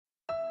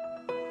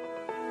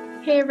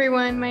Hey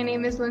everyone, my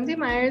name is Lindsay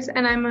Myers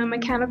and I'm a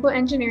mechanical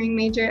engineering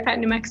major at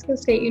New Mexico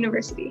State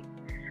University.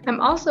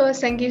 I'm also a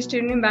Cengage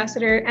student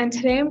ambassador, and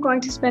today I'm going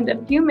to spend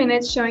a few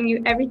minutes showing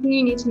you everything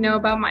you need to know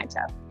about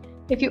MindTap.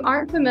 If you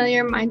aren't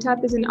familiar,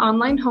 MindTap is an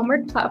online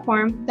homework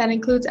platform that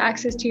includes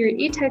access to your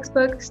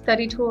eTextbook,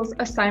 study tools,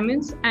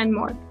 assignments, and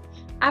more.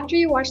 After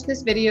you watch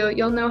this video,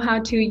 you'll know how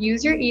to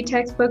use your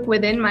eTextbook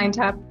within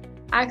MindTap,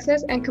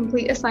 access and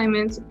complete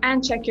assignments,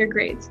 and check your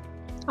grades.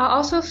 I'll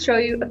also show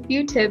you a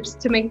few tips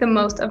to make the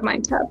most of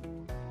MindTap.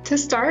 To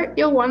start,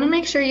 you'll want to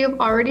make sure you've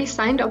already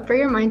signed up for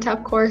your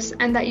MindTap course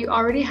and that you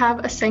already have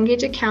a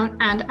Cengage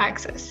account and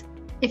access.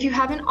 If you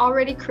haven't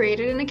already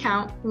created an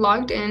account,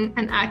 logged in,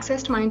 and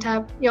accessed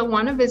MindTap, you'll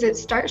want to visit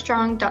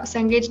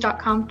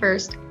startstrong.cengage.com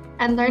first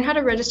and learn how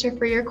to register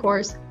for your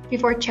course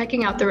before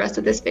checking out the rest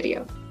of this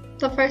video.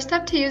 The first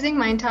step to using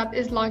MindTap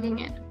is logging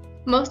in.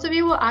 Most of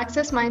you will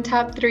access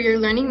MindTap through your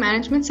learning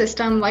management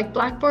system like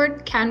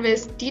Blackboard,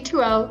 Canvas,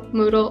 D2L,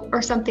 Moodle,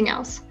 or something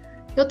else.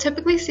 You'll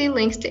typically see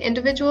links to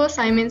individual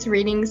assignments,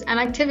 readings, and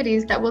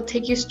activities that will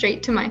take you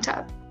straight to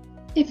MindTap.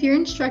 If your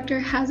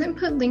instructor hasn't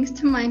put links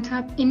to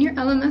MindTap in your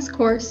LMS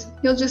course,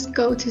 you'll just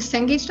go to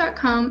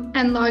cengage.com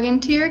and log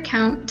into your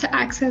account to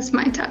access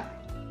MindTap.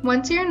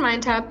 Once you're in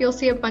MindTap, you'll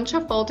see a bunch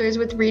of folders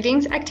with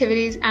readings,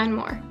 activities, and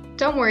more.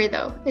 Don't worry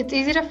though, it's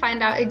easy to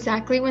find out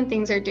exactly when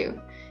things are due.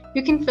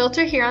 You can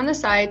filter here on the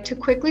side to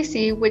quickly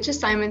see which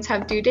assignments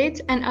have due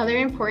dates and other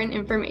important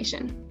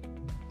information.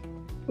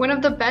 One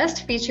of the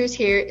best features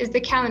here is the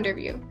calendar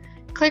view.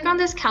 Click on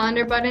this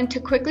calendar button to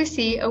quickly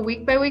see a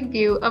week-by-week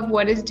view of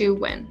what is due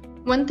when.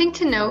 One thing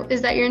to note is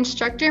that your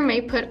instructor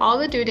may put all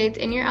the due dates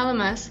in your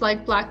LMS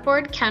like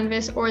Blackboard,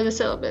 Canvas, or the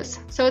syllabus,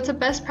 so it's a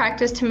best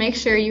practice to make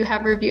sure you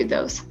have reviewed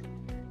those.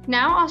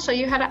 Now I'll show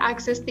you how to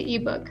access the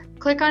ebook.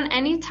 Click on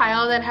any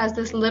tile that has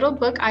this little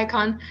book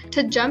icon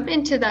to jump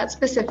into that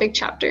specific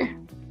chapter.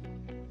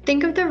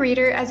 Think of the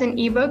reader as an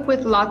ebook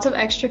with lots of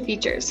extra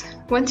features.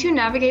 Once you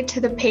navigate to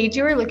the page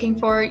you are looking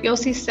for, you'll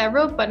see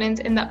several buttons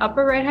in the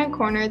upper right-hand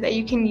corner that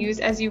you can use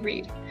as you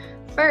read.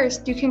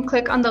 First, you can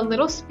click on the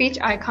little speech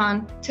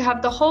icon to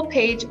have the whole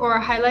page or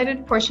a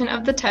highlighted portion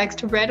of the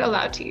text read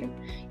aloud to you.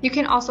 You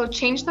can also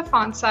change the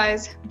font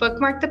size,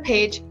 bookmark the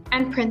page,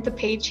 and print the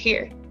page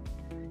here.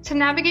 To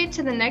navigate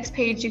to the next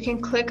page, you can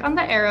click on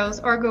the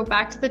arrows or go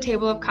back to the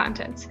table of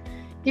contents.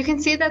 You can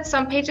see that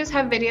some pages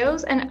have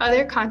videos and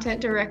other content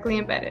directly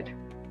embedded.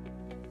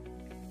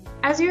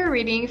 As you are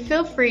reading,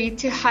 feel free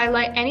to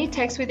highlight any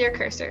text with your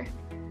cursor.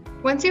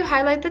 Once you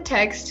highlight the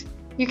text,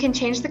 you can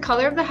change the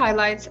color of the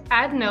highlights,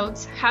 add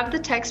notes, have the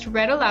text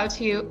read aloud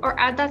to you, or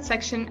add that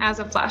section as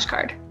a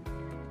flashcard.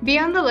 Be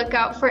on the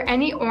lookout for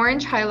any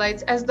orange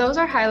highlights, as those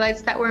are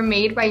highlights that were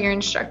made by your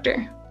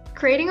instructor.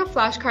 Creating a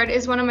flashcard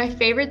is one of my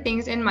favorite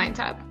things in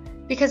MindTap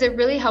because it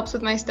really helps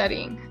with my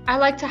studying. I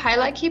like to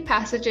highlight key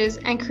passages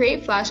and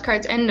create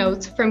flashcards and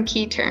notes from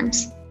key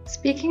terms.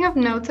 Speaking of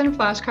notes and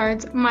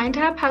flashcards,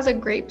 MindTap has a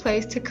great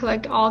place to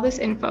collect all this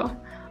info.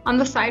 On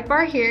the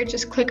sidebar here,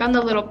 just click on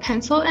the little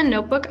pencil and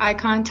notebook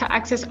icon to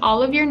access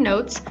all of your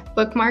notes,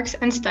 bookmarks,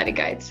 and study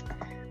guides.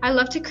 I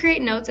love to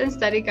create notes and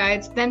study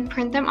guides, then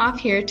print them off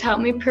here to help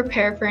me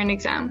prepare for an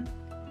exam.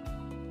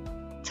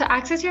 To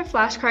access your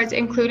flashcards,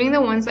 including the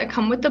ones that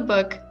come with the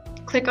book,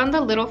 click on the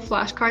little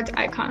flashcards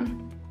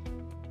icon.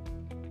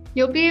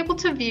 You'll be able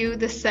to view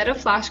the set of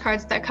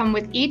flashcards that come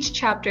with each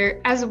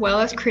chapter as well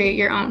as create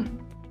your own.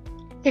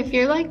 If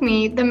you're like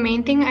me, the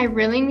main thing I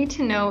really need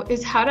to know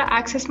is how to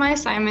access my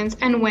assignments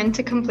and when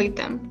to complete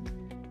them.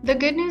 The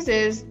good news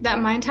is that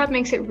MindTap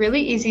makes it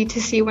really easy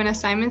to see when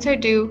assignments are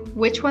due,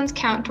 which ones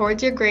count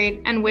towards your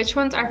grade, and which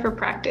ones are for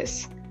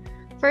practice.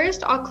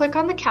 First, I'll click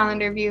on the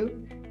calendar view.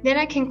 Then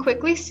I can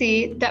quickly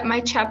see that my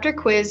chapter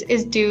quiz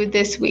is due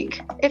this week.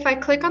 If I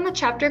click on the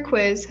chapter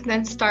quiz,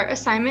 then start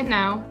assignment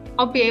now,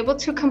 I'll be able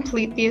to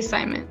complete the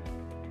assignment.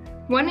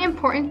 One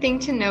important thing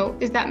to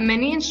note is that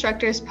many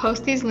instructors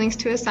post these links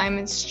to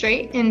assignments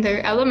straight in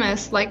their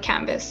LMS like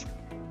Canvas.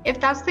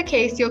 If that's the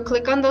case, you'll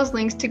click on those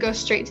links to go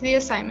straight to the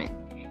assignment.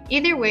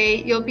 Either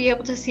way, you'll be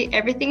able to see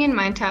everything in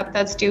MindTap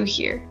that's due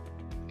here.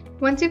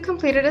 Once you've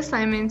completed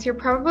assignments, you're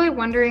probably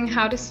wondering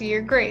how to see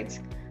your grades.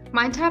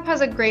 MindTap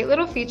has a great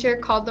little feature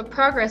called the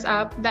Progress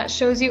app that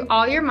shows you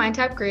all your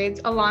MindTap grades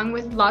along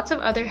with lots of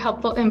other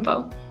helpful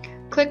info.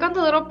 Click on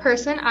the little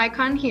person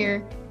icon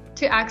here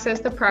to access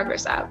the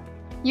Progress app.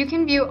 You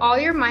can view all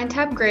your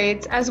MindTap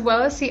grades as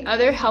well as see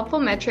other helpful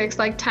metrics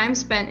like time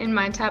spent in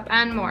MindTap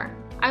and more.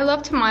 I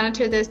love to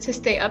monitor this to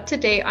stay up to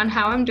date on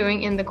how I'm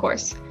doing in the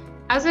course.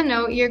 As a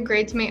note, your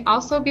grades may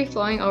also be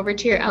flowing over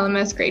to your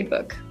LMS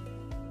gradebook.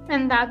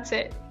 And that's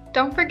it.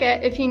 Don't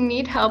forget, if you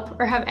need help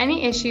or have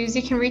any issues,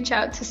 you can reach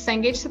out to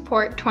Cengage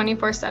Support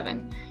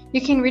 24/7.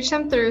 You can reach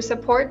them through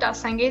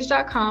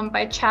support.cengage.com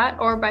by chat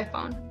or by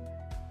phone.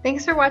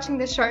 Thanks for watching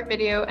this short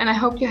video, and I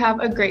hope you have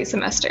a great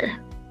semester.